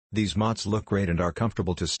These mats look great and are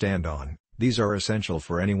comfortable to stand on. These are essential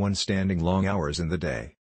for anyone standing long hours in the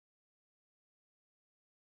day.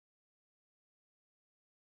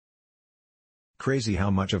 Crazy how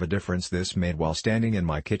much of a difference this made while standing in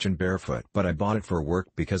my kitchen barefoot. But I bought it for work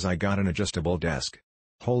because I got an adjustable desk.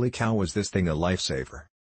 Holy cow, was this thing a lifesaver.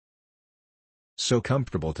 So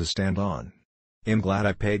comfortable to stand on. I'm glad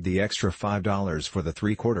I paid the extra $5 for the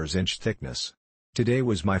 3/4 inch thickness. Today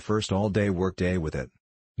was my first all-day work day with it.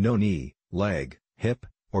 No knee, leg, hip,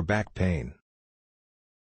 or back pain.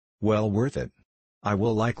 Well worth it. I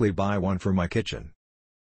will likely buy one for my kitchen.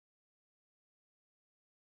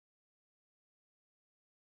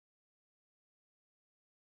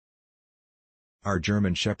 Our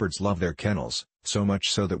German Shepherds love their kennels, so much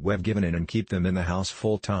so that we've given in and keep them in the house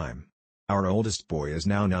full time. Our oldest boy is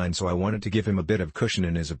now 9, so I wanted to give him a bit of cushion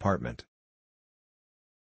in his apartment.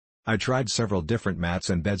 I tried several different mats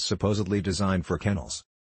and beds supposedly designed for kennels.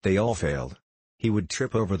 They all failed. He would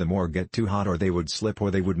trip over them or get too hot, or they would slip, or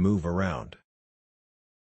they would move around.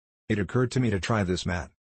 It occurred to me to try this mat.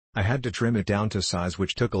 I had to trim it down to size,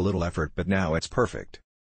 which took a little effort, but now it's perfect.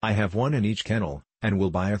 I have one in each kennel, and will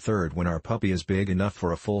buy a third when our puppy is big enough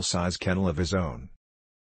for a full-size kennel of his own.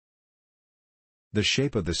 The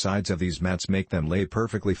shape of the sides of these mats make them lay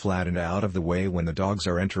perfectly flat and out of the way when the dogs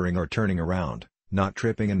are entering or turning around, not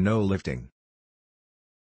tripping and no lifting.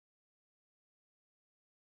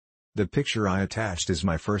 The picture I attached is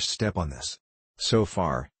my first step on this. So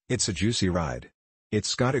far, it's a juicy ride.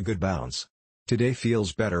 It's got a good bounce. Today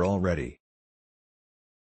feels better already.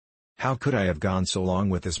 How could I have gone so long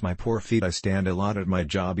with this? My poor feet. I stand a lot at my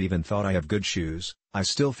job, even thought I have good shoes. I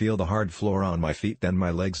still feel the hard floor on my feet than my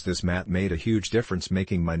legs. This mat made a huge difference,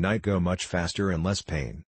 making my night go much faster and less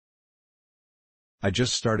pain. I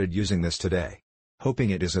just started using this today. Hoping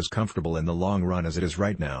it is as comfortable in the long run as it is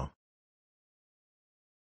right now.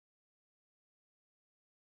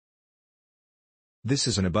 This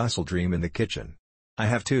is an Washable dream in the kitchen. I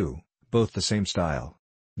have two, both the same style.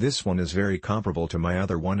 This one is very comparable to my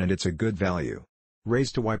other one, and it's a good value.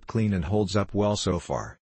 Raised to wipe clean and holds up well so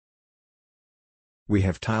far. We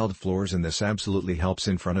have tiled floors and this absolutely helps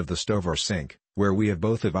in front of the stove or sink, where we have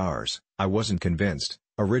both of ours. I wasn't convinced,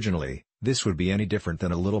 originally, this would be any different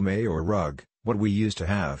than a little May or rug, what we used to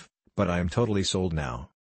have, but I am totally sold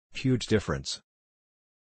now. Huge difference.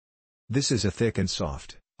 This is a thick and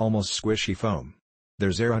soft, almost squishy foam.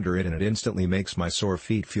 There's air under it and it instantly makes my sore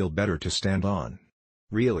feet feel better to stand on.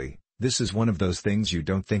 Really, this is one of those things you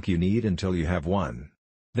don't think you need until you have one.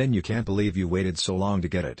 Then you can't believe you waited so long to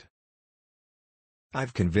get it.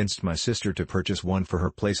 I've convinced my sister to purchase one for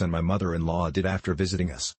her place, and my mother-in-law did after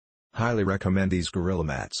visiting us. Highly recommend these gorilla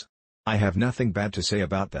mats. I have nothing bad to say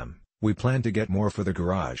about them. We plan to get more for the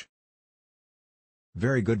garage.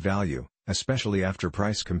 Very good value, especially after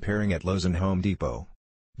price comparing at Lowe's and Home Depot.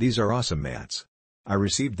 These are awesome mats. I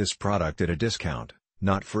received this product at a discount,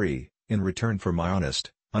 not free, in return for my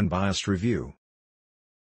honest, unbiased review.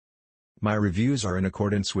 My reviews are in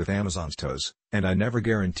accordance with Amazon's TOS, and I never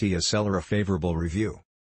guarantee a seller a favorable review.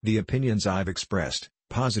 The opinions I've expressed,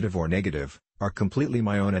 positive or negative, are completely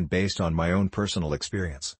my own and based on my own personal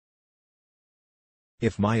experience.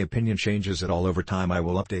 If my opinion changes at all over time, I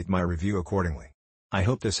will update my review accordingly. I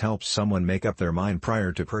hope this helps someone make up their mind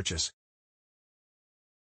prior to purchase.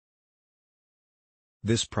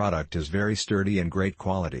 This product is very sturdy and great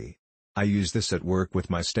quality. I use this at work with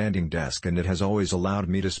my standing desk, and it has always allowed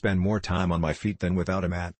me to spend more time on my feet than without a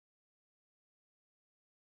mat.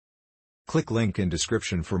 Click link in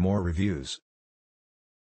description for more reviews.